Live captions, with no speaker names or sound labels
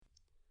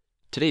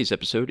Today's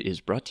episode is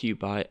brought to you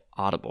by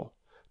Audible.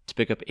 To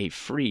pick up a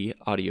free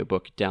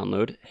audiobook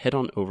download, head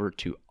on over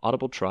to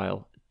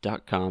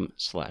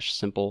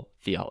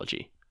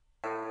audibletrial.com/simpletheology.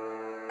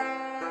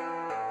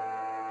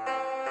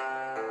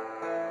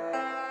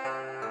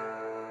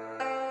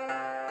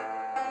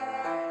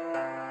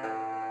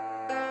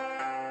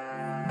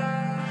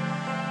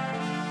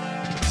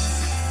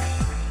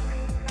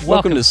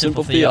 Welcome to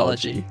Simple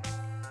Theology.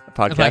 A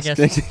podcast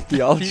connecting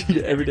theology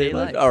to everyday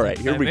life. All right,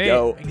 here we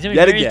go.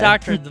 Yet again.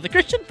 Doctrines of the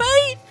Christian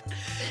faith.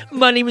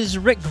 My name is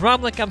Rick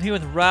Gromlich. I'm here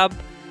with Rob,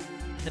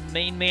 the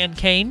main man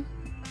Kane.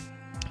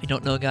 If you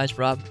don't know, guys,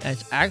 Rob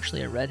is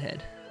actually a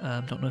redhead.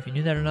 Don't know if you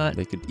knew that or not.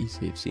 They could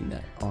easily have seen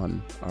that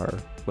on our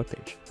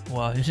webpage.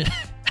 Well,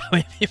 how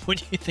many people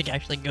do you think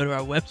actually go to our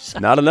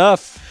website? Not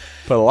enough.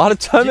 Put a lot of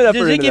time and effort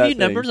into that. Does it give you thing.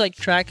 numbers, like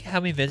track how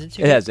many visits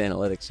you It get? has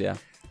analytics, yeah.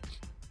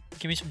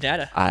 Give me some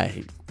data.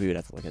 We would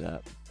have to look it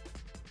up.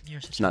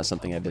 It's not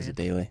something I visit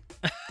daily.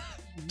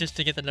 Just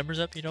to get the numbers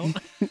up, you don't?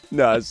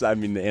 No, the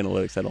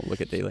analytics I don't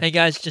look at daily. Hey,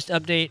 guys, just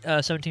update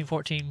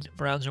 17-14.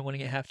 Browns are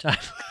winning at halftime.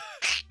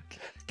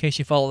 In case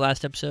you follow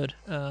last episode.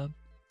 Tune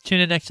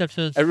in next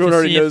episode. Everyone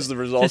already knows the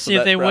results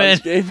of that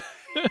Browns game.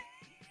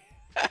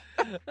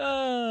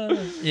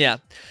 Yeah.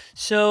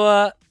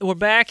 So we're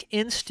back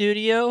in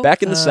studio.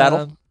 Back in the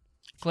saddle.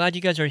 Glad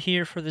you guys are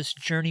here for this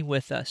journey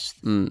with us.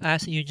 I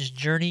ask that you just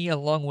journey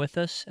along with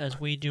us as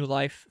we do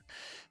life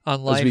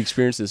on life. As we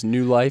experience this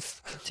new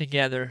life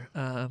together.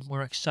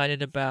 We're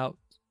excited about...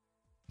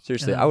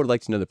 Seriously, I would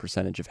like to know the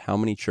percentage of how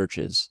many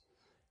churches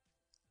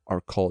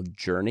are called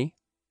Journey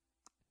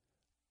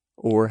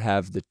or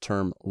have the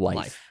term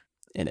life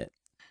in it.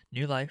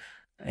 New life.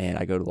 And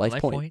I go to Life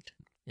Point.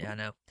 Yeah, I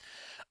know.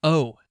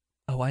 Oh,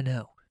 I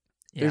know.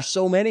 Yeah. There's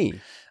so many.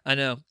 I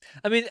know.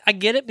 I mean, I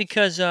get it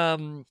because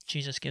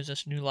Jesus gives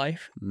us new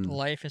life.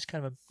 Life is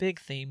kind of a big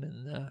theme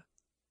in the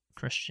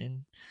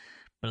Christian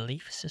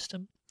belief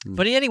system.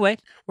 But anyway,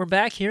 we're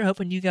back here.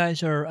 Hoping you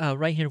guys are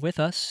right here with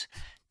us.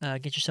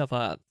 Get yourself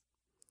a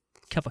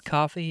cup of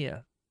coffee,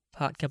 a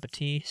hot cup of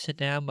tea. Sit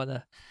down by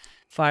the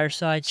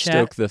fireside chat.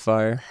 Stoke the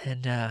fire.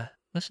 And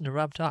listen to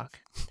Rob talk.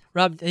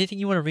 Rob, anything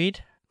you want to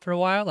read for a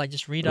while? Like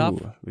just read off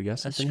we got a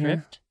something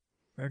script?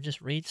 Or just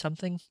read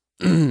something?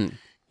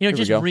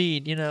 Just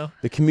read,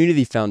 The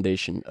Community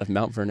Foundation of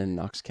Mount Vernon and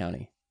Knox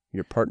County.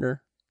 Your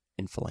partner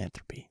in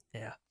philanthropy.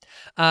 Yeah.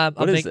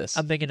 What is this?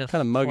 I'm big into what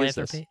kind of mug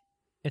philanthropy. is this?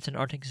 It's an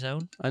Arctic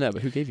Zone. I know,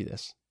 but who gave you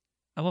this?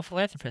 I'm a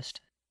philanthropist.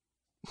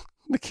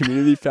 The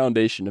Community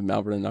Foundation of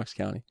Mount Vernon and Knox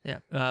County. Yeah,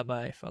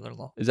 my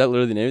father-in-law. Is that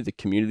literally the name of the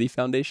Community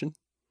Foundation?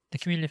 The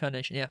Community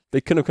Foundation, yeah. They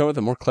couldn't have come up with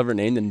a more clever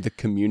name than the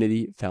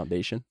Community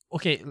Foundation.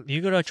 Okay,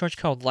 you go to a church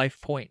called Life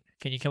Point.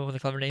 Can you come up with a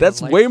clever name?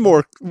 That's way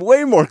more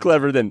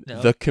clever than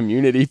the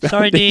Community Foundation.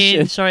 Sorry,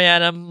 Dean. Sorry,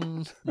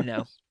 Adam.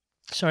 No.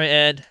 Sorry,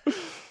 Ed.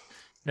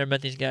 Never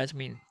met these guys. I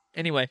mean,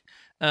 anyway,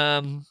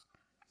 don't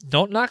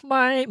knock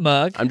my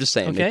mug. I'm just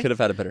saying, okay? They could have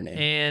had a better name.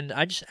 And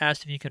I just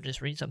asked if you could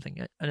just read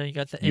something. I know you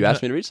got the. You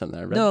asked me to read something.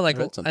 I read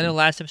something. I know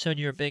last episode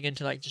you were big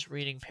into like just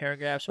reading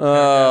paragraphs. Or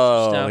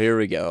stuff. Here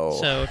we go.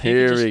 So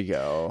here we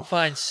go.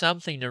 Find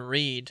something to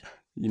read.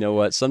 You know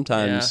what?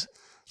 Sometimes. Yeah.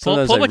 Pull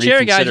I up a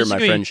chair, guys. reconsider my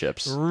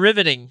friendships.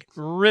 Riveting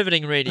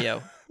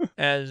radio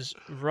as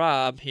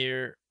Rob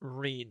here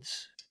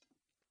reads.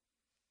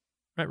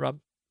 Right,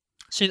 Rob?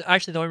 See,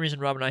 actually, the only reason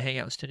Rob and I hang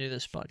out is to do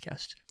this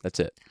podcast. That's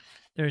it.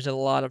 There's a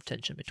lot of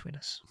tension between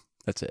us.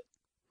 That's it.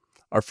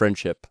 Our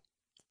friendship.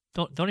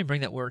 Don't even bring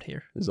that word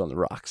here. Is on the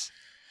rocks.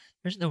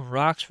 There's no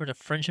rocks for the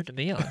friendship to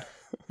be on.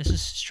 This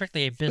is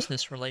strictly a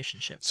business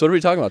relationship. So what are we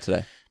talking about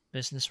today?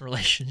 Business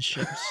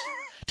relationships.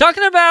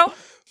 Talking about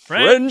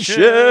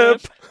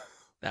friendship.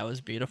 That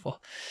was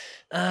beautiful.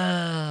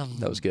 That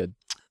was good.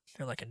 I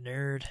feel like a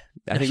nerd.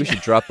 I think we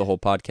should drop the whole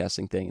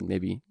podcasting thing and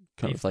maybe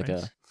come up with like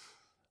a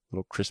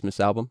little Christmas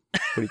album.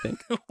 What do you think?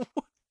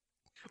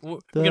 We're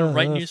going to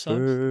write new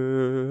songs.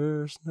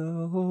 First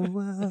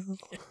Noel.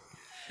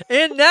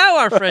 And now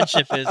our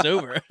friendship is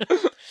over.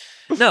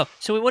 No,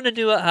 so we want to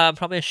do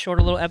probably a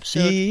shorter little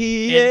episode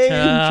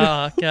and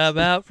talk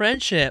about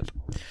friendship.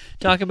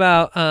 Talk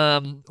about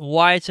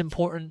why it's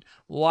important,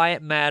 why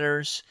it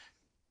matters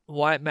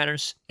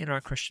in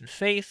our Christian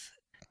faith.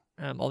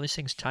 All these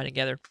things tie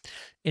together.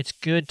 It's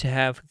good to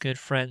have good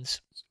friends.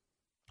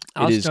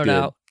 I'll start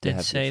out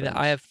and say that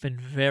I have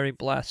been very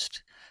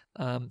blessed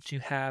to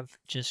have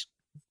just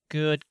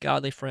good,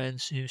 godly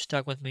friends who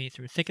stuck with me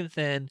through thick and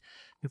thin,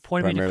 who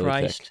pointed me to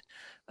Christ.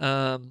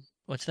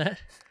 What's that?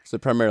 So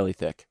primarily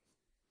thick.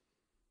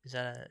 Is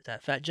that a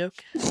fat joke?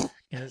 I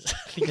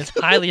think it's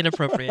highly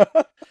inappropriate.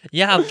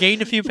 Yeah, I've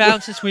gained a few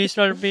pounds since we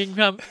started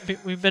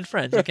we've been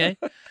friends, okay?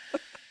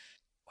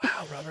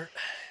 Wow, Robert.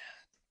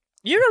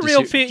 You're a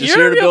real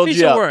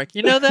piece of work.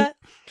 You know that?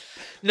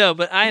 No,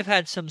 but I've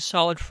had some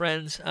solid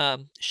friends.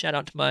 Shout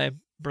out to my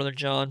brother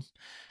John.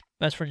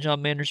 Best friend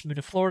John Manders moved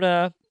to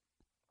Florida.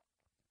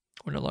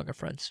 We're no longer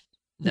friends.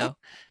 No.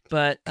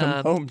 But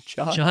come home,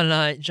 John. John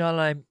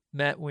and I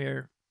met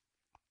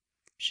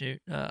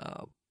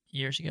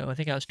years ago. I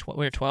think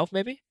we were 12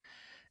 maybe.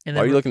 And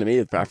Why are you looking at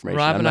me for affirmation?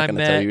 Rob I'm not going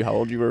to tell you how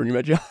old you were when you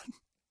met John.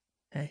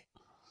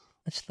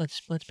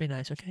 Let's be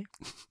nice, okay?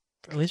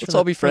 At least Let's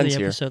all be friends for the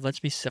here. episode,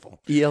 let's be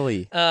civil.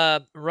 ELE.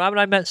 Rob and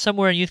I met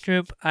somewhere in youth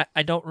group.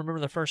 I don't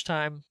remember the first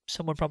time.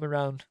 Someone probably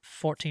around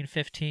 14,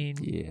 15.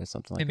 Yeah,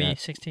 something like maybe that.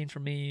 16 for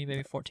me,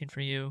 maybe 14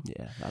 for you.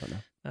 Yeah, I don't know.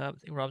 I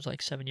think Rob's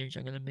like 7 years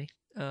younger than me.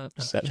 No,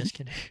 7? just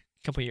kidding.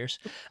 A couple years.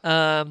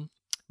 But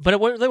it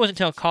really wasn't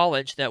until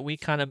college that we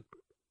kind of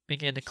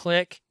began to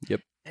click.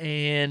 Yep.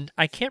 And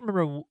I can't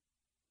remember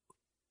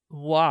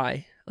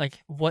why, like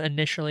what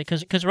initially,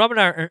 because Rob and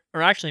I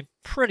are actually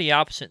pretty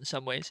opposite in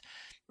some ways.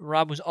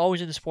 Rob was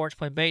always into sports,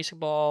 playing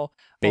baseball.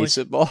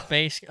 Baseball?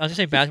 I was going to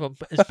say basketball.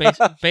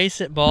 It's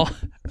baseball.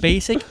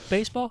 Basic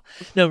baseball?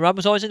 No, Rob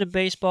was always into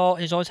baseball.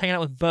 He was always hanging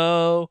out with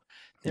Bo.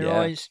 They were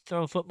always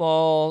throwing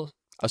football.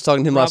 I was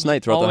talking to him last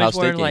night throughout the Ohio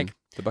State game, like,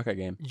 the Buckeye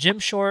game. Gym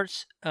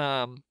shorts,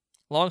 long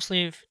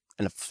sleeve.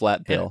 And a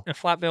flat bill. And a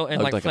flat bill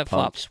and like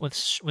flip-flops with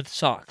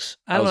socks.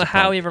 I don't know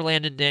how he ever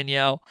landed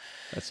Danielle.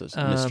 That's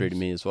a mystery to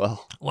me as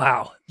well.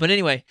 Wow. But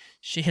anyway,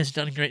 she has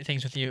done great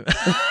things with you.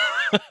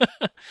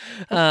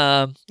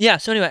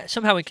 So anyway,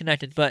 somehow we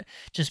connected, but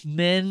just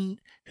men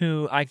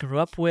who I grew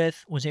up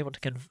with, was able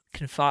to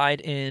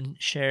confide in,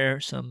 share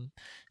some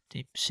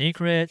deep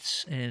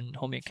secrets, and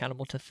hold me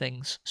accountable to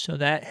things. So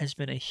that has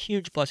been a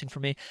huge blessing for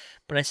me.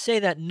 But I say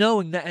that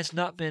knowing that has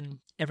not been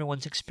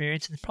everyone's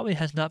experience, and probably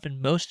has not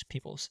been most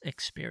people's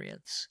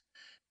experience,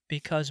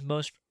 because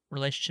most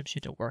relationships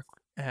you have to work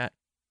at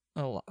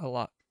a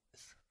lot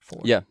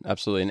for. Yeah,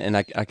 absolutely. And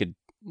I could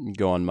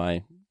go on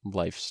my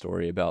life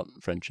story about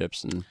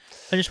friendships, and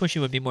I just wish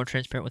you would be more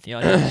transparent with the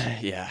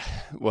audience. Yeah.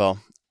 Well,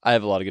 I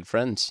have a lot of good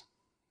friends.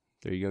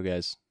 There you go,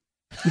 guys.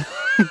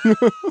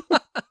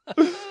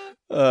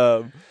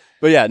 But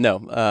yeah,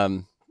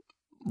 no.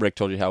 Rick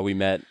told you how we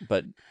met,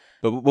 but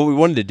what we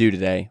wanted to do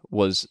today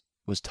was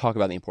talk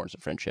about the importance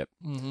of friendship.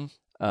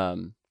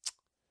 Mm-hmm.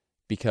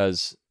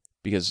 Because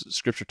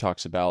Scripture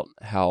talks about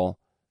how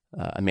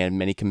a man of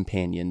many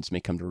companions may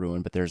come to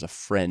ruin, but there's a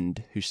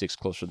friend who sticks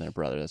closer than a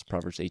brother. That's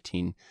Proverbs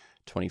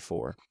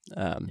 18:24.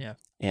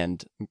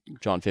 And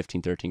John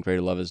 15:13.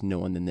 Greater love is no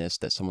one than this,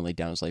 that someone laid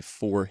down his life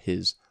for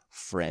his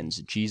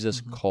friends.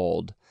 Jesus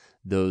called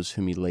those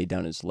whom he laid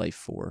down his life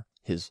for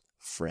his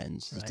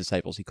friends, his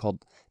disciples. He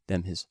called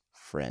them his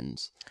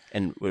friends.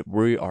 And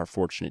we are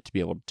fortunate to be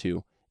able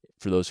to,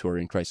 for those who are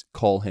in Christ,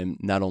 call him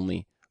not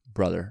only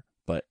brother,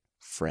 but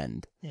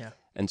friend. Yeah.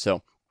 And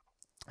so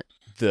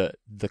the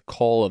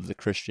call of the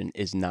Christian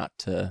is not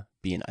to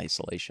be in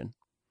isolation.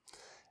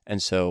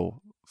 And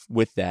so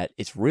with that,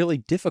 it's really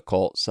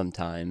difficult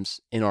sometimes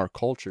in our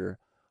culture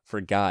for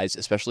guys,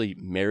 especially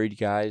married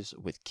guys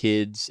with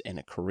kids and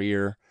a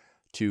career,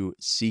 to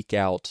seek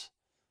out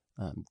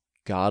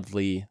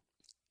godly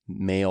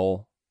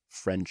male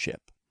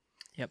friendship.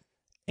 Yep.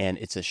 And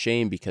it's a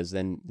shame, because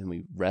then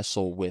we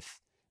wrestle with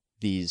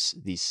these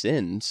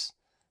sins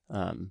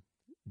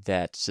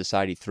that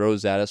society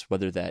throws at us,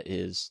 whether that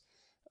is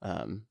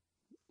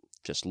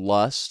just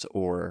lust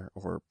or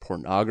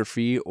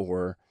pornography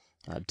or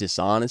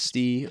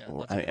dishonesty,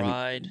 or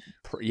pride.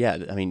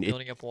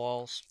 Building up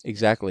walls.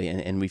 Exactly,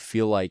 and we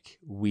feel like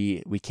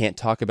we can't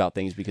talk about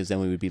things, because then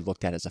we would be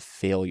looked at as a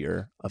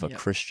failure of a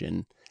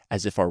Christian,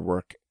 as if our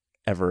work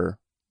ever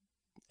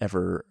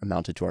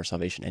amounted to our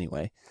salvation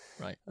anyway.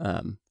 Right.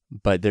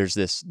 But there's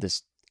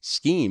this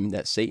scheme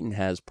that Satan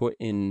has put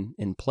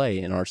in play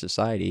in our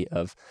society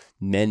of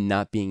men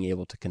not being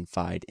able to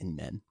confide in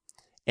men.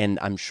 And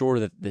I'm sure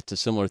that it's a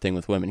similar thing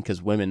with women,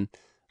 because women,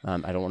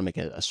 I don't want to make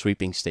a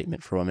sweeping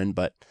statement for women,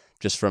 but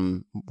just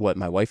from what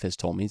my wife has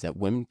told me, is that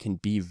women can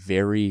be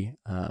very,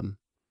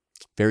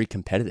 very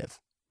competitive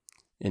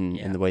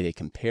in the way they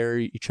compare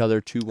each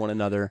other to one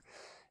another.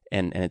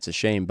 And it's a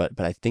shame, but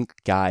I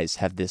think guys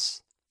have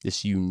this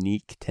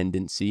unique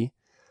tendency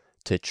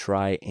to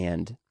try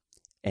and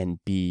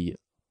be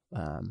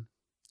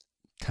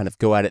kind of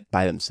go at it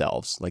by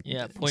themselves, like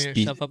pull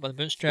yourself up by the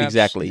bootstraps.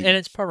 Exactly, and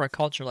it's part of our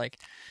culture. Like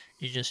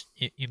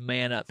you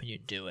man up and you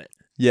do it.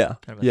 Yeah,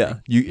 kind of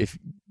thing. If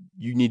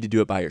you need to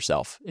do it by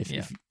yourself.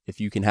 If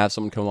you can have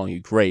someone come along, you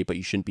great, but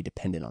you shouldn't be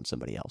dependent on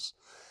somebody else.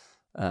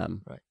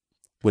 Right.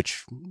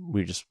 Which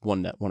we just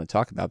want to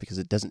talk about, because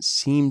it doesn't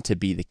seem to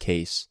be the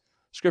case,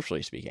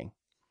 scripturally speaking.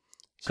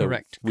 So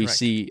Correct. We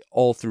see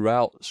all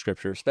throughout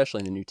Scripture, especially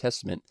in the New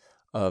Testament,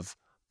 of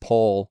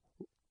Paul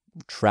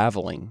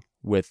traveling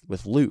with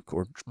Luke,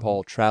 or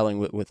Paul traveling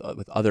with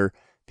other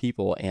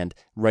people and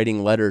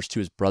writing letters to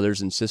his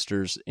brothers and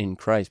sisters in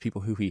Christ,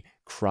 people who he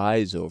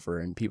cries over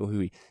and people who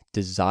he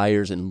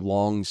desires and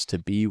longs to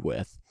be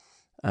with.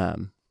 I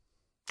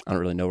don't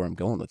really know where I'm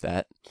going with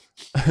that,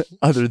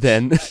 other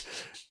than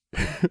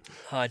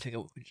I took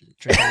a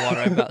drink of water.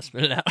 I'm about to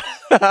spit it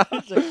out.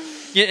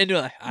 Get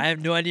into it. I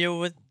have no idea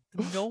what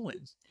I'm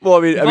going.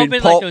 Well, I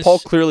mean, Paul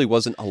clearly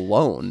wasn't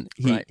alone.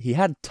 He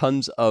had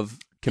tons of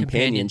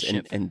companions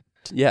and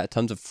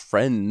tons of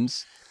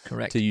friends.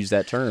 Correct. To use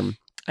that term.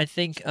 I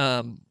think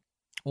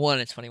one,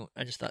 it's funny.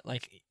 I just thought,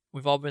 like,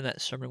 we've all been in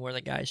that sermon where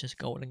the guy's just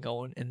going and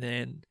going, and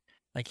then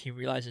like he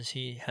realizes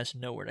he has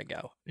nowhere to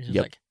go. He's just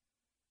like,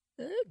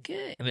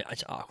 okay. I mean,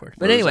 it's awkward.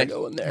 But anyway,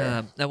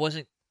 that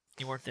wasn't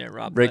You weren't there,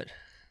 Rob. Rick, but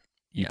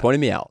you yeah,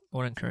 pointed me out. I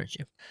want to encourage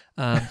you.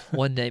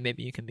 One day,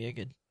 maybe you can be a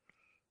good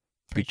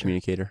Good preacher.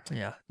 communicator.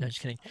 Yeah, no,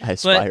 just kidding. I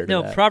aspire But to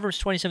no, that.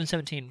 Proverbs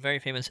 27:17, very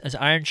famous. As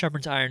iron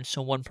sharpens iron,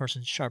 so one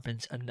person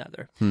sharpens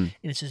another. Hmm.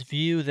 And it's this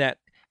view that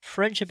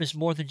friendship is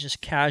more than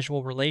just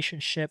casual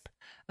relationship.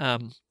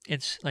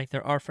 It's like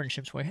there are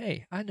friendships where,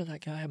 hey, I know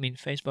that guy. I mean,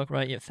 Facebook,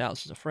 right? You have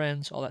thousands of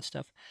friends, all that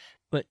stuff.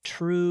 But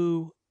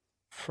true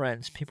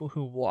friends, people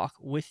who walk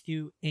with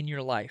you in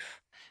your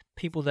life,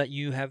 people that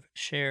you have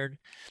shared,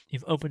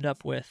 you've opened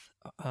up with,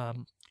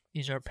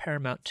 these are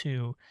paramount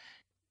to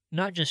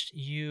not just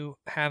you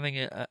having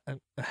a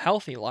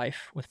healthy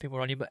life with people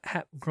around you, but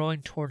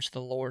growing towards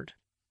the Lord.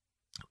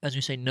 As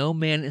we say, no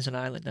man is an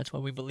island. That's why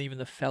we believe in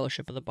the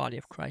fellowship of the body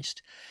of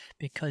Christ,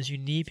 because you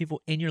need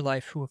people in your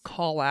life who will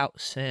call out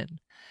sin,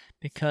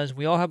 because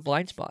we all have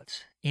blind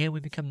spots and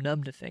we become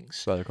numb to things.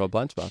 That's why they're called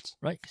blind spots.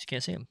 Right, because you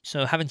can't see them.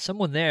 So having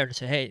someone there to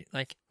say, hey,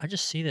 like, I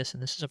just see this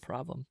and this is a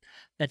problem,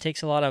 that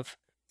takes a lot of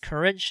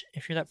courage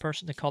if you're that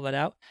person to call that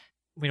out.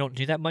 We don't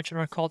do that much in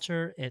our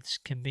culture. It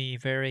can be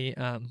very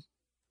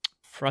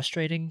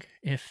frustrating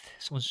if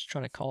someone's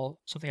trying to call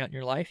something out in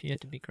your life. You have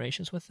to be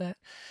gracious with that.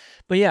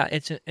 But yeah,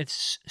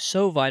 it's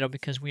so vital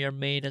because we are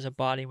made as a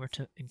body. We're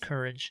to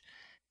encourage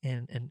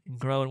and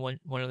grow in one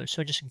another.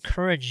 So just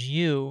encourage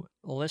you,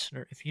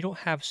 listener, if you don't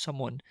have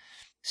someone,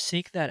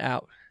 seek that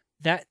out.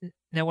 That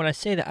now, when I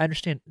say that, I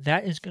understand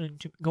that is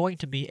going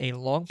to be a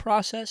long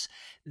process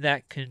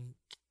that can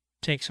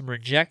take some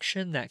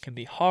rejection. That can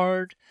be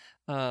hard,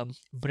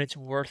 but it's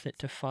worth it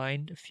to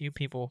find a few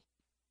people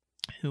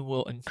who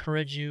will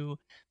encourage you,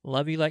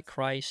 love you like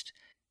Christ,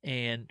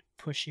 and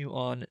push you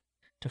on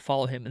to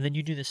follow him. And then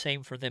you do the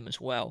same for them as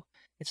well.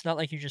 It's not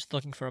like you're just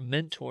looking for a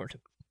mentor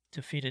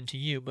to feed into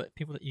you, but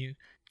people that you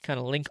kind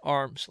of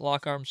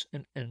lock arms,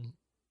 and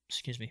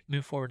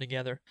move forward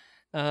together.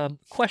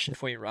 Question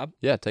for you, Rob.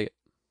 Yeah, take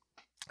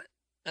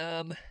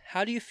it.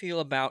 How do you feel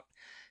about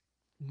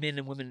men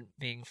and women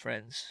being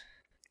friends?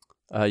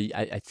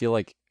 I feel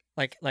like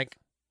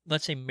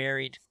Let's say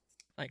married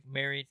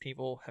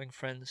people having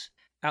friends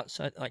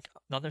outside, like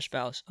not their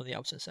spouse, of the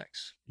opposite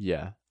sex.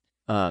 yeah.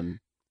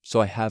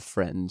 So I have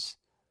friends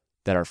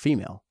that are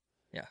female.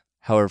 Yeah.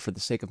 However, for the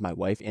sake of my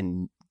wife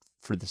and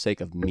for the sake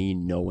of me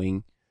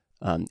knowing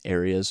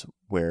areas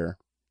where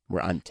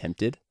I'm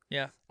tempted,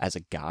 Yeah. as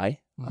a guy,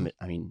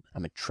 Mm-hmm.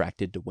 I'm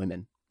attracted to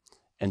women,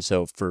 and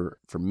so for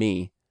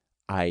me,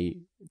 I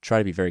try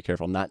to be very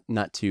careful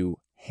not to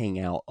hang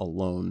out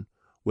alone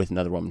with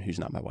another woman who's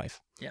not my wife.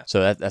 Yeah.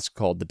 So that's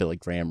called the Billy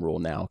Graham rule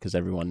now, because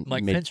everyone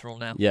Mike Pence rule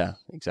now. Yeah,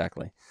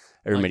 exactly.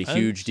 Everyone Mike made a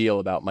huge Pence. deal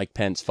about Mike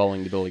Pence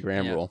following the Billy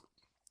Graham Yeah. rule.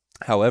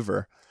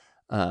 However,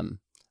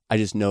 I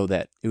just know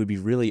that it would be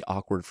really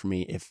awkward for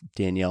me if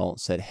Danielle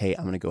said, "Hey,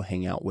 I'm going to go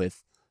hang out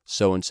with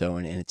so and so,"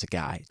 and it's a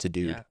guy, it's a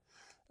dude.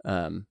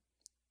 Yeah.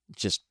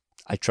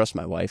 I trust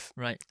my wife.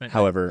 Right.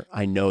 However,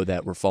 I know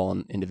that we're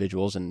fallen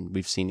individuals, and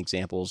we've seen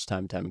examples time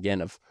and time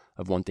again of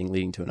one thing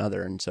leading to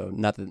another. And so,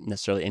 not that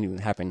necessarily anything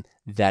would happen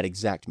that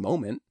exact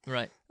moment,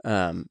 Right.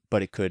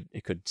 but it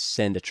could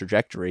send a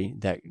trajectory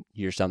that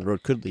years down the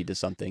road could lead to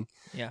something.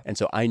 Yeah. And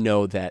so, I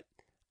know that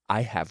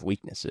I have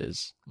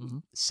weaknesses. Mm-hmm.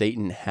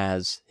 Satan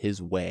has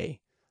his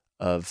way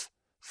of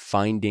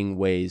finding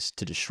ways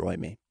to destroy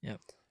me. Yep.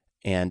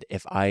 And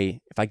if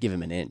I give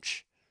him an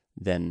inch,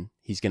 then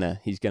he's gonna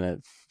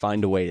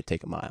find a way to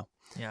take a mile.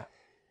 Yeah.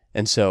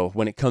 And so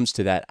when it comes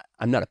to that,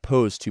 I'm not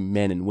opposed to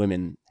men and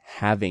women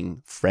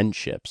having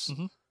friendships,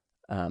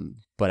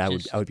 but I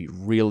would be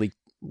really,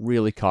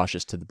 really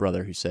cautious to the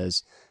brother who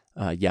says,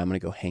 "Yeah, I'm gonna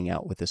go hang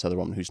out with this other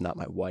woman who's not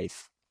my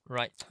wife."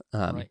 Right.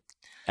 Right.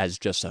 As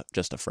just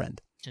a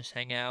friend. Just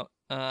hang out.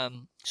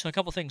 So a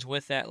couple things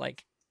with that,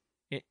 like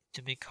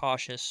to be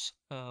cautious.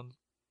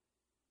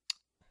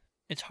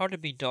 It's hard to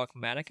be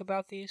dogmatic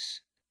about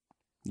these.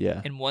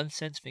 Yeah. In one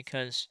sense,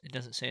 because it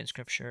doesn't say in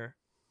Scripture,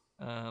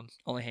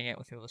 only hang out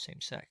with people of the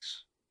same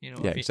sex. Yeah,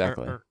 exactly.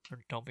 exactly. Or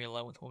don't be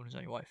alone with a woman who's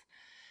not your wife.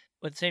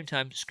 But at the same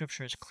time,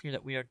 Scripture is clear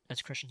that we are,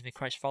 as Christians, to be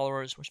Christ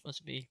followers. We're supposed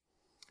to be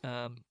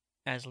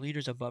as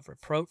leaders above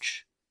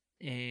reproach,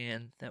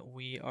 and that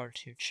we are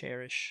to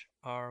cherish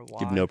our wives.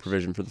 Give no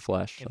provision for the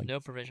flesh. Give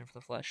no provision for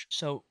the flesh.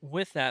 So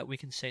with that, we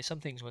can say some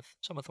things with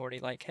some authority,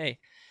 like, hey,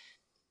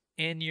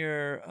 in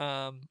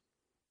your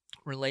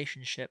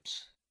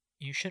relationships,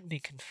 you shouldn't be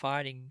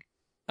confiding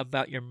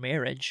about your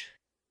marriage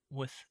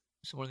with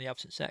someone of the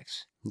opposite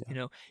sex.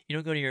 Yeah. You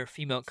don't go to your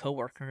female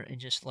coworker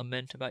and just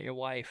lament about your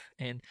wife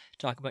and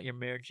talk about your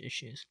marriage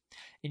issues.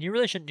 And you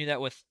really shouldn't do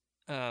that with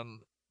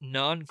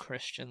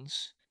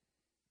non-Christians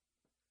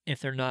if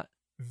they're not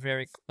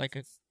very, like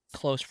a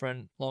close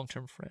friend,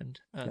 long-term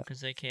friend,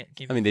 because they can't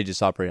give you... they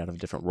just operate out of a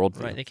different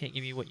worldview. Right, they can't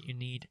give you what you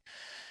need.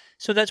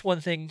 So that's one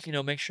thing,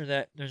 make sure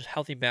that there's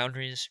healthy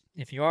boundaries.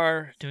 If you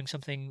are doing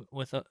something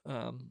with a...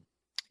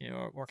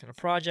 working a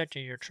project or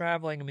you're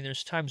traveling.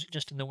 There's times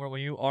just in the world where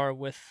you are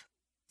with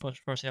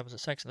person of the opposite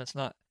sex, and that's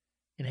not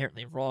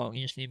inherently wrong.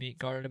 You just need to be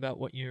guarded about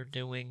what you're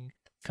doing,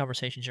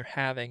 conversations you're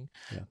having.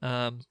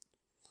 Yeah.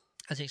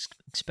 I think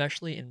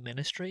especially in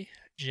ministry,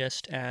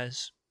 just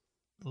as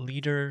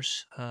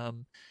leaders.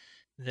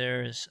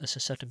 There's a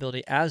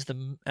susceptibility as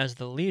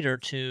the leader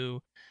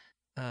to,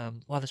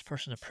 wow, this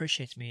person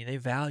appreciates me, they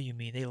value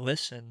me, they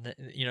listen.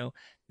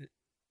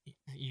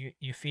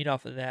 You feed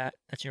off of that.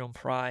 That's your own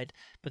pride.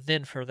 But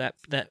then for that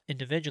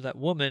individual, that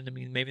woman, I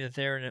mean, maybe that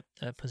they're in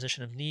a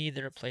position of need.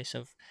 They're in a place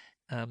of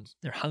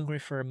they're hungry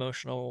for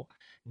emotional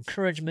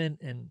encouragement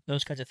and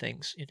those kinds of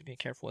things. You have to be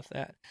careful with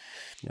that.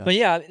 Yeah. But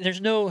yeah,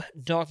 there's no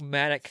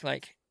dogmatic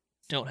like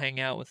don't hang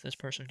out with this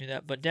person or do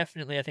that. But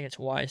definitely, I think it's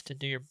wise to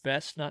do your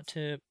best not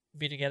to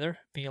be together,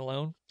 be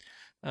alone.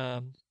 I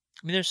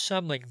mean, there's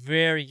some like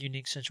very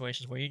unique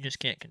situations where you just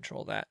can't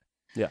control that.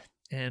 Yeah.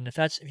 And if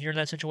you're in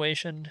that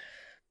situation,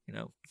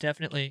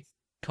 definitely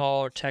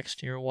call or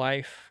text your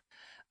wife.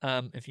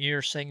 If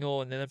you're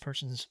single and the other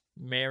person's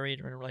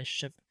married or in a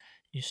relationship,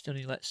 you still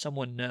need to let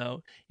someone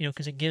know,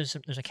 because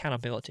there's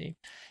accountability.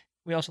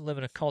 We also live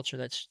in a culture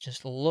that's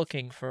just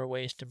looking for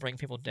ways to bring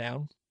people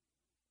down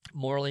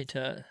morally,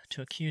 to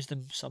accuse them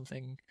of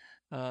something.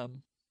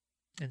 And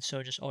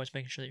so just always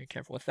making sure that you're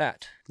careful with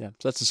that. Yeah.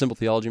 So that's the simple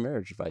theology of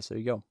marriage advice. There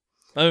you go.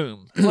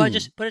 Boom. Well,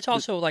 but it's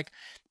also like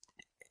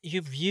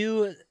you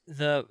view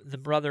the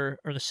brother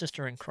or the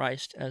sister in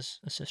Christ as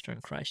a sister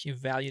in Christ. You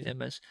value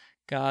them as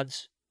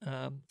God's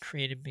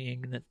created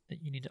being, and that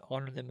you need to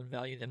honor them and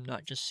value them,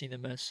 not just see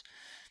them as,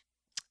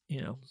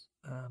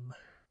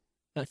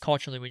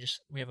 culturally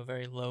we have a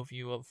very low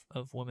view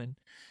of women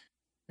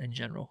in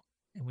general,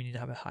 and we need to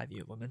have a high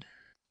view of women.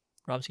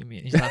 Rob's giving me,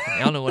 he's laughing.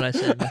 I don't know what I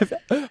said.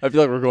 I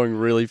feel like we're going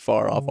really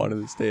far off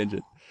onto this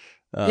tangent.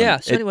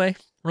 Anyway,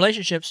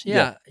 relationships.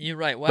 Yeah, you're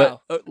right.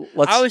 Wow.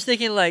 But, I was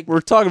thinking like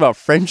we're talking about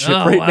friendship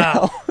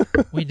now.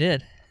 We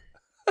did.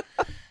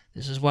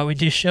 This is why we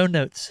do show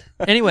notes.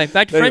 Anyway,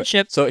 back to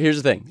friendship. So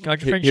here's the thing.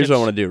 Here's what I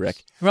want to do,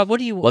 Rick. Rob, what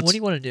do you want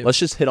to do? Let's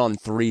just hit on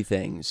 3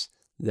 things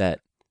that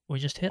we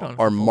just hit on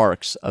are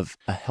marks of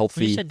a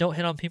healthy. You said don't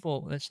hit on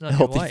people. That's not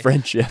healthy your wife.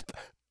 Friendship.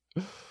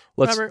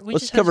 Robert,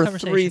 let's cover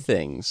 3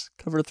 things.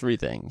 Cover 3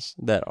 things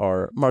that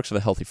are marks of a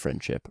healthy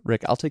friendship.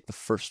 Rick, I'll take the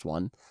first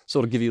one, so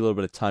it'll give you a little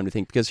bit of time to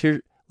think. Because here's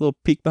a little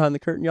peek behind the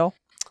curtain, y'all.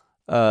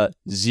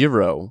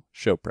 0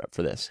 show prep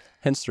for this.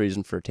 Hence the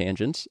reason for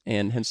tangents,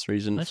 and hence the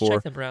reason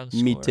for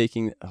me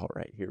taking. All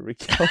right, here we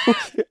go.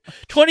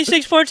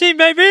 26-14,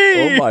 baby.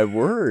 Oh my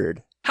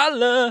word!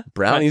 Holla!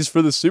 Brownies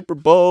for the Super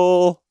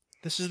Bowl.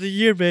 This is the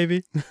year,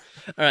 baby. All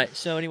right.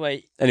 So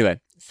anyway.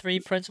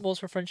 3 principles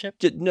for friendship?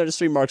 Just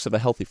 3 marks of a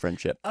healthy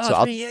friendship. Oh, so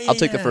I'll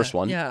take the first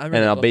one, and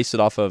I'll base it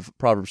off of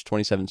Proverbs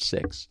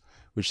 27:6,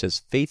 which says,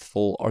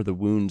 "Faithful are the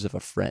wounds of a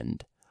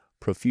friend,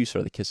 profuse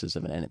are the kisses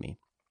of an enemy."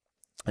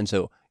 And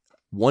so,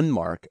 one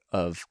mark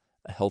of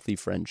a healthy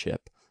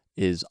friendship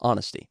is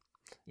honesty.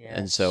 Yes.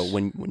 And so,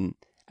 when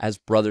as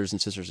brothers and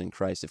sisters in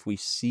Christ, if we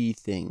see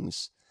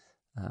things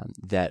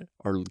that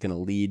are going to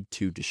lead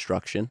to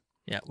destruction,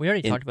 we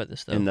already talked about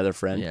this though. Another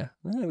friend,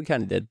 we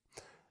kind of did,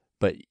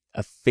 but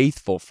a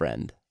faithful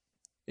friend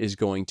is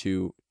going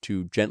to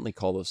gently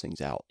call those things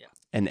out. Yeah.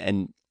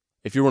 And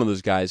if you're one of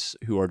those guys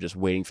who are just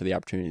waiting for the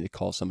opportunity to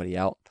call somebody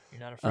out,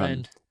 you're not a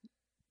friend.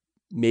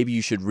 Maybe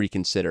you should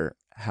reconsider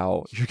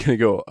how you're going to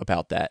go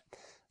about that,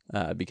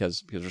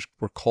 because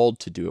we're called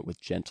to do it with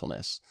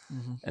gentleness.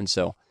 Mm-hmm. And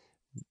so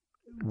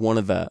one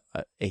of a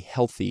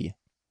healthy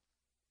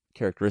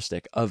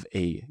characteristic of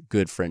a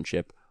good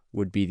friendship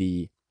would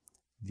be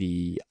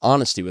the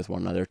honesty with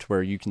one another, to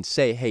where you can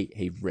say,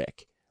 hey,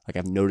 Rick, like,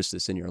 I've noticed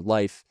this in your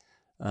life.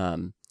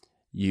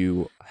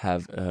 You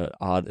have an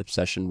odd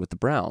obsession with the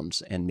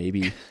Browns, and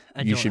maybe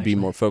you should be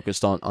more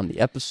focused on the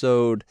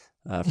episode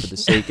for the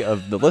sake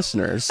of the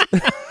listeners.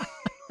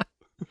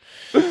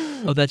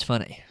 Oh, that's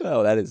funny.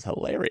 Oh, that is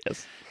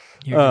hilarious.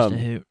 You're just a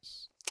hoot.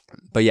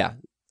 But yeah,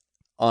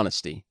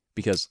 honesty,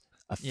 because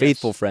a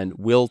faithful friend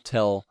will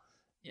tell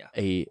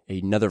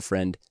another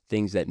friend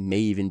things that may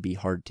even be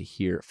hard to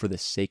hear for the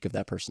sake of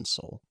that person's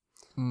soul.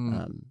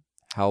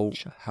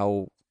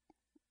 How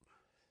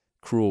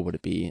cruel would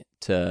it be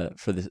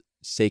for the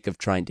sake of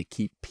trying to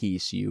keep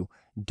peace, you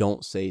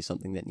don't say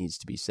something that needs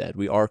to be said?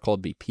 We are called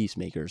to be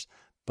peacemakers,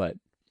 but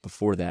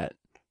before that,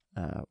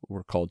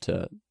 we're called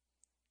to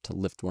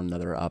lift one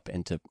another up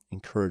and to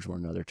encourage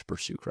one another to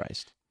pursue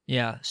Christ.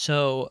 Yeah,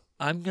 so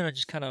I'm going to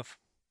just kind of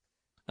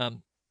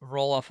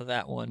roll off of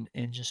that one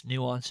and just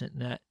nuance it in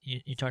that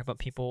you talk about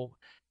people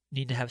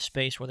need to have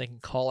space where they can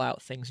call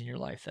out things in your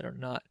life that are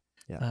not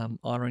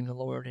honoring the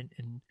Lord,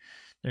 and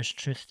there's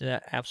truth to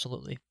that,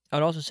 absolutely. I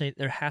would also say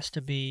there has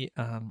to be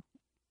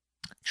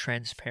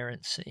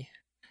transparency.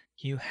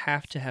 You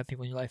have to have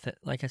people in your life that,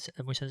 like I said,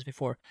 we said this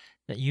before,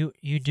 that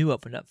you do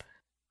open up.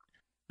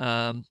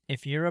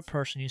 If you're a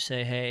person, you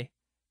say, hey,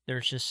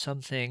 there's just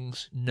some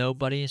things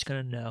nobody is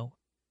going to know,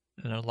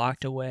 and they're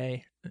locked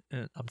away.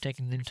 I'm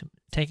taking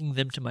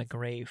them to my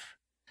grave.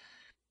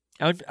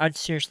 I'd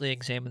seriously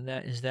examine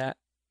that. Is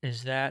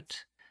that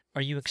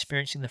are you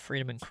experiencing the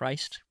freedom in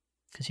Christ?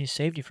 Because He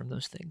saved you from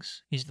those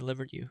things. He's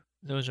delivered you.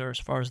 Those are as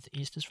far as the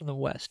east is from the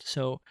west.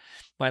 So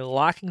by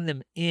locking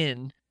them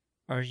in,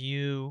 are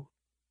you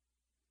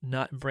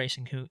not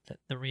embracing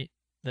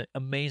the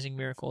amazing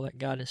miracle that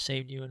God has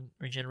saved you and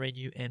regenerated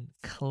you and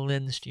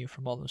cleansed you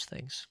from all those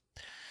things.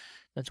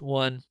 That's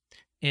one.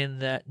 In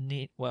that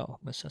need, well,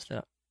 let's assess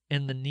that.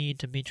 In the need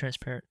to be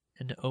transparent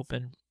and to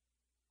open,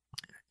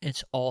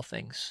 it's all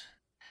things.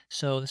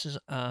 So this is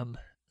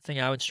thing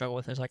I would struggle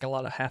with is like a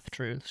lot of half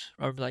truths.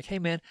 I would be like, "Hey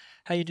man,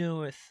 how you doing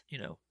with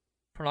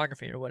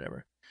pornography or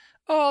whatever?"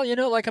 Oh,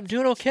 like I'm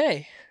doing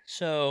okay.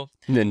 So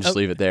And then just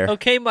leave it there.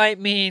 Okay might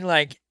mean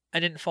like I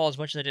didn't fall as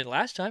much as I did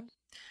last time.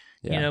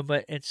 Yeah.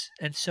 But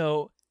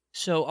so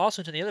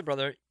also to the other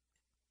brother,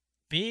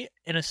 be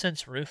in a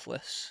sense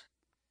ruthless.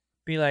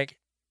 Be like,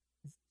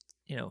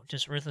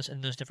 just ruthless in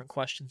those different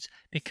questions,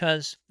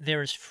 because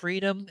there is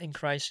freedom in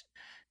Christ.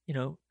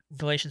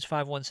 Galatians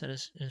 5:1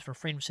 says, "For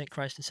freedom's sake,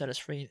 Christ has set us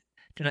free.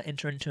 Do not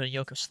enter into a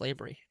yoke of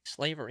slavery."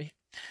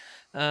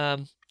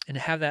 And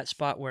have that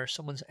spot where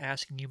someone's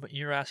asking you, but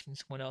you're asking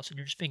someone else, and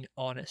you're just being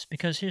honest.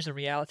 Because here's the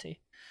reality: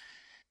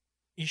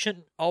 you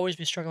shouldn't always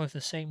be struggling with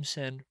the same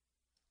sin,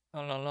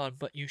 on,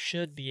 but you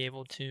should be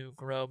able to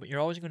grow. But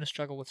you're always going to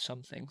struggle with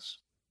some things,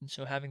 and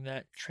so having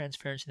that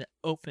transparency, that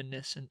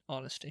openness, and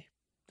honesty.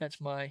 That's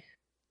mine.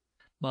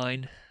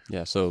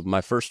 Yeah. So my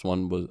first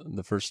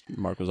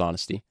mark was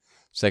honesty.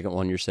 Second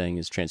one you're saying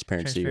is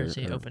transparency or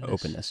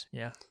openness.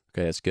 Yeah.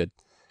 Okay, that's good.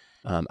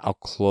 I'll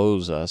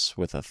close us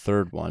with a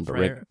third one. But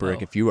Prayer.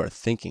 Rick, if you are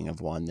thinking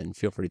of one, then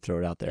feel free to throw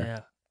it out there.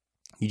 Yeah.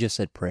 You just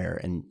said prayer,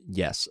 and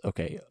yes,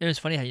 okay. It was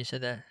funny how you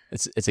said that.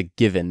 It's a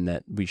given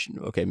that we should.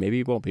 Okay, maybe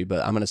it won't be,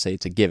 but I'm going to say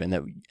it's a given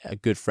that a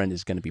good friend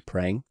is going to be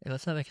praying. Hey,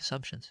 let's not make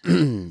assumptions.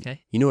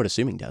 Okay. You know what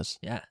assuming does.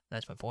 Yeah,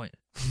 that's my point.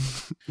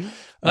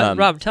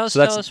 Rob, tell us.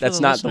 That's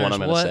not the one I'm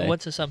going to say.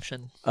 What's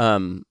assumption?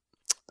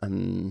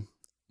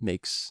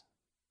 Makes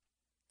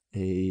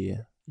a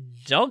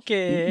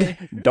donkey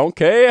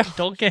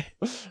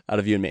out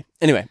of you and me.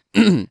 Anyway,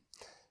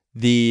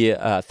 the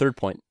third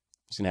point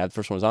is going to have, the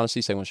first one was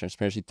honesty, second one was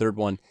transparency, third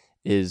one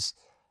is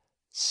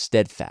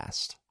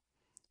steadfast.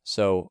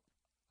 So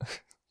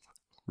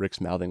Rick's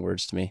mouthing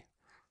words to me.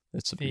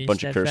 It's a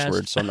bunch of curse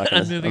words, so I'm not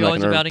going to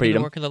repeat them.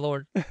 The work of the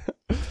Lord.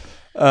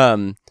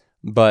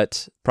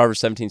 But Proverbs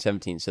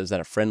 17:17 says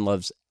that a friend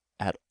loves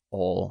at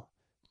all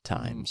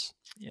times,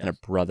 and a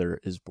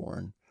brother is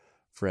born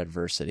for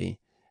adversity.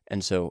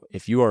 And so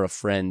if you are a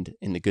friend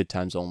in the good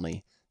times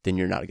only, then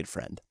you're not a good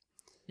friend.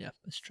 Yeah,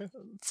 that's true.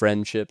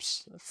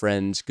 Friendships,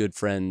 friends, good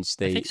friends.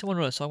 I think someone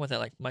wrote a song with that,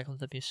 like Michael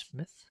W.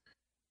 Smith.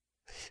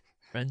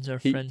 Friends are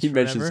friends He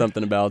forever. mentioned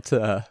something about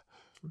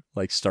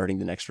like starting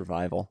the next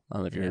revival. I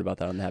don't know if you heard about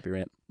that on the Happy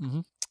Rant.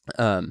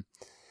 Mm-hmm.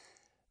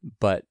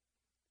 But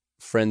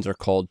friends are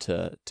called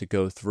to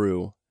go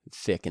through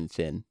thick and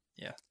thin.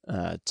 Yeah.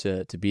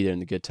 To be there in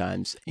the good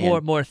times.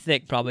 More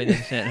thick probably than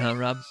thin, huh,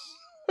 Rob?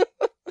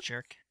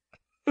 Jerk.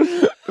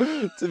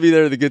 To be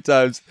there in the good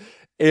times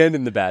and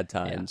in the bad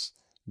times. Yeah.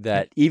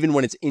 That even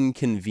when it's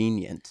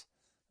inconvenient,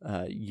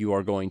 you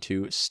are going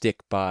to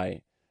stick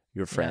by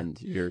your friend,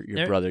 your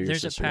brother, your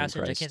sister. There's a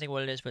passage, I can't think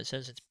what it is, but it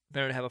says it's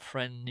better to have a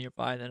friend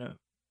nearby than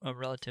a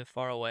relative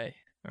far away,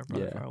 or a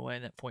brother far away.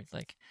 And that point,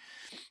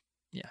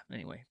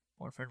 anyway,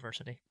 more for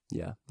adversity.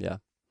 Yeah.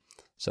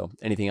 So,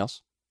 anything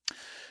else?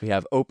 We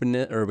have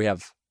openness, or we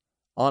have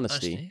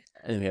honesty.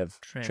 And then we have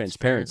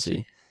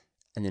transparency,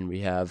 and then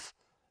we have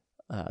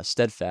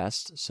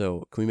steadfast.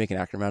 So, can we make an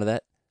acronym out of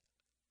that?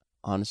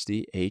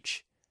 Honesty,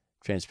 H,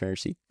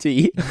 transparency,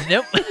 T.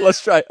 Nope.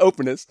 Let's try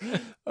openness,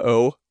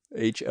 O,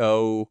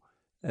 H-O,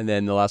 and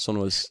then the last one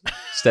was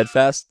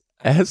steadfast,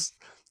 S.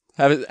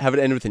 Have it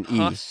end with an E.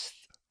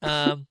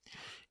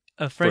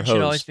 A friend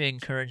should always be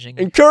encouraging.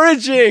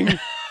 Encouraging!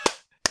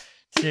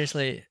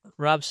 Seriously,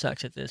 Rob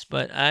sucks at this,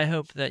 but I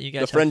hope that you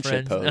guys have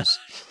friendship friends.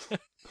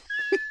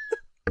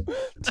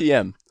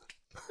 TM.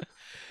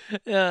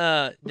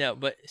 No,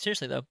 but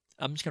seriously though,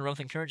 I'm just gonna run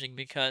with encouraging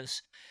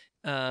because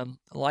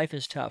life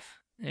is tough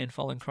and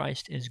following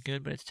Christ is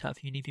good, but it's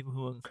tough. You need people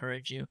who will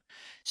encourage you.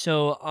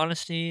 So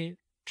honesty,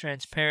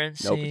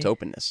 transparency. Nope, it's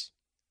openness.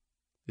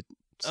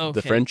 It's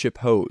the friendship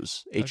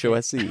hose.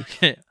 HOSE.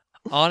 Okay.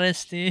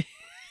 Honesty,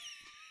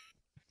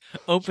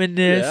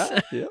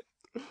 openness. Yeah.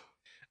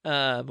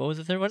 What was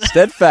the third one?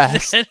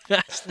 Steadfastness.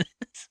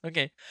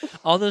 Okay,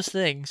 all those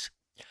things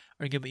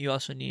are good, but you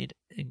also need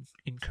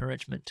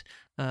encouragement.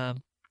 You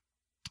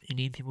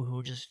need people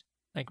who just,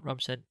 like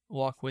Rob said,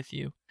 walk with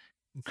you,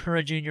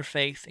 encourage you in your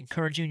faith,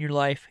 encourage you in your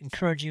life,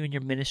 encourage you in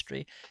your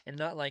ministry, and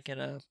not like in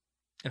a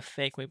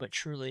fake way, but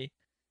truly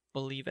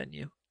believe in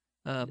you.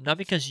 Not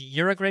because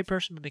you're a great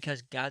person, but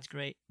because God's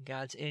great,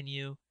 God's in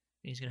you,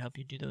 and He's going to help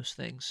you do those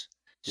things.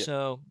 Yeah.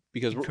 So,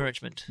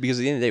 encouragement. Because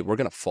at the end of the day, we're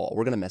going to fall.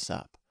 We're going to mess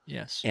up.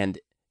 Yes. And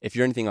if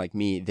you're anything like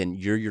me, then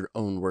you're your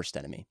own worst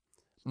enemy.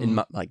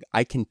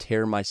 I can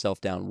tear myself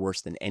down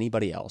worse than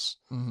anybody else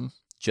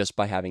just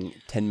by having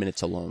 10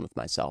 minutes alone with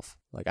myself.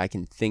 Like I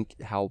can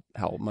think how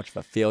much of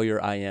a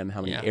failure I am,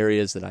 how many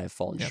areas that I have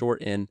fallen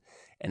short in,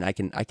 and I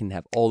can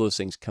have all those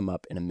things come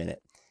up in a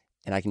minute,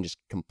 and I can just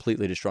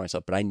completely destroy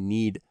myself. But I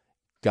need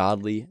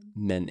godly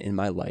men in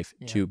my life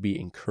to be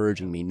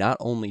encouraging me, not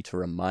only to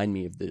remind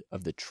me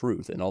of the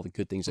truth and all the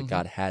good things that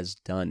God has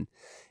done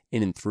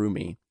in and through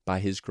me by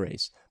his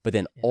grace, but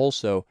then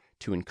also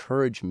to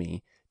encourage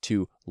me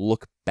to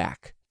look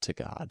back to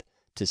God,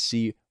 to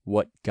see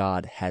what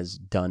God has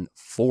done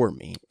for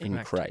me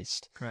in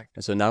Christ. Correct.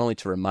 And so not only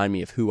to remind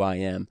me of who I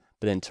am,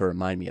 but then to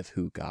remind me of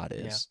who God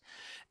is.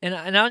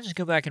 Yeah. And I'll just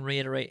go back and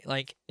reiterate,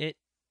 like, it's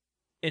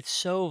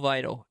so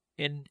vital,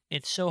 and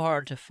it's so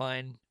hard to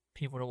find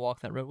people to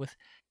walk that road with.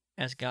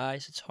 As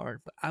guys, it's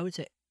hard, but I would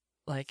say,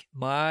 like,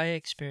 my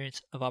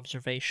experience of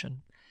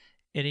observation,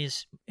 it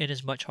is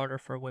much harder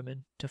for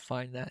women to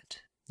find that,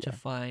 to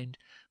find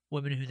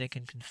women who they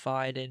can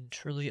confide in,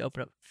 truly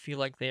open up, feel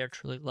like they are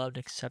truly loved,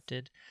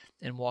 accepted,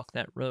 and walk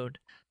that road.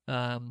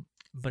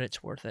 But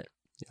it's worth it.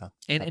 Yeah,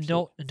 and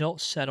don't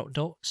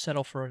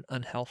settle for an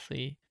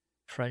unhealthy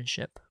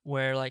friendship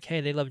where, like, hey,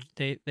 they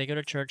go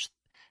to church,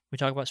 we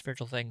talk about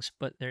spiritual things,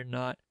 but they're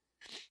not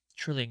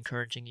truly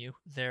encouraging you.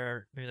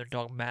 They're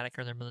dogmatic,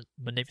 or they're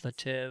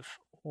manipulative,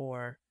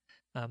 or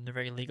they're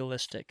very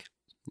legalistic.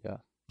 Yeah.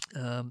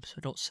 So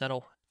don't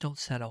settle.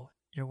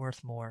 You're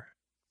worth more.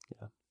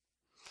 Yeah.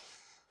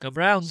 Go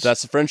Browns. So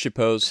that's the friendship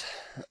pose.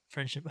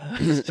 Friendship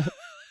pose.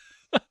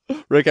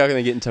 Rick, how can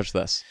they get in touch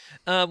with us?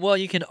 Well,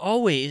 you can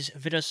always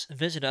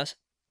visit us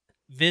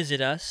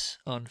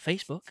on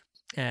Facebook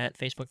at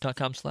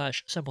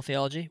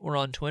facebook.com/simpletheology. We're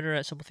on Twitter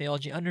at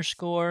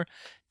simpletheology_.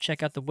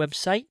 Check out the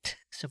website,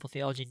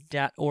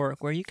 simpletheology.org,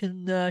 where you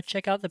can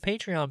check out the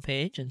Patreon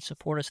page and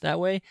support us that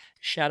way.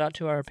 Shout out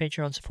to our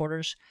Patreon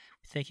supporters.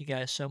 Thank you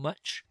guys so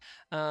much.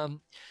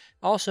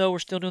 Also, we're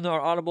still doing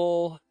our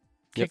Audible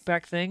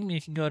kickback thing.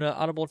 You can go to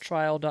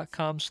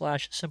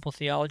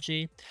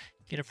audibletrial.com/simpletheology.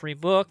 Get a free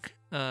book.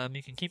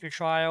 You can keep your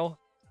trial.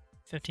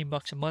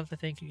 $15 a month, I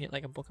think. You get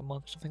like a book a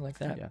month, something like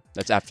that. Yeah,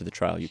 that's after the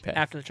trial you pay.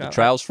 After the trial. The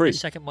trial's free. The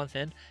second month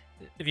in.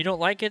 If you don't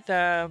like it,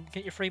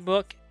 get your free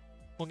book.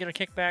 We'll get a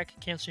kickback,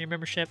 cancel your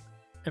membership.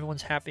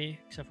 Everyone's happy,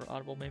 except for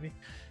Audible, maybe.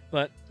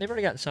 But they've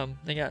already got some.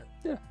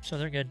 So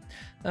they're good.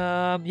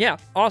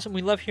 Awesome.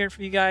 We love hearing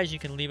from you guys. You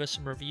can leave us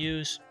some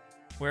reviews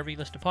wherever you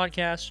listen to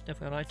podcasts,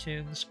 definitely on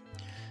iTunes.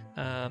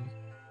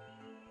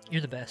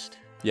 You're the best.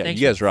 Yeah,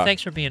 you guys rock.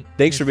 Thanks for being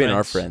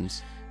our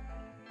friends.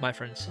 My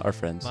friends. Our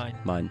friends.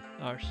 Mine.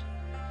 Ours.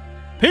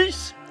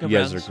 Peace. You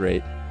guys are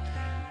great.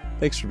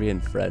 Thanks for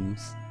being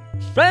friends.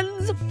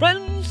 Friends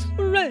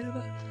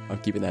forever.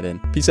 I'm keeping that in.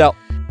 Peace out.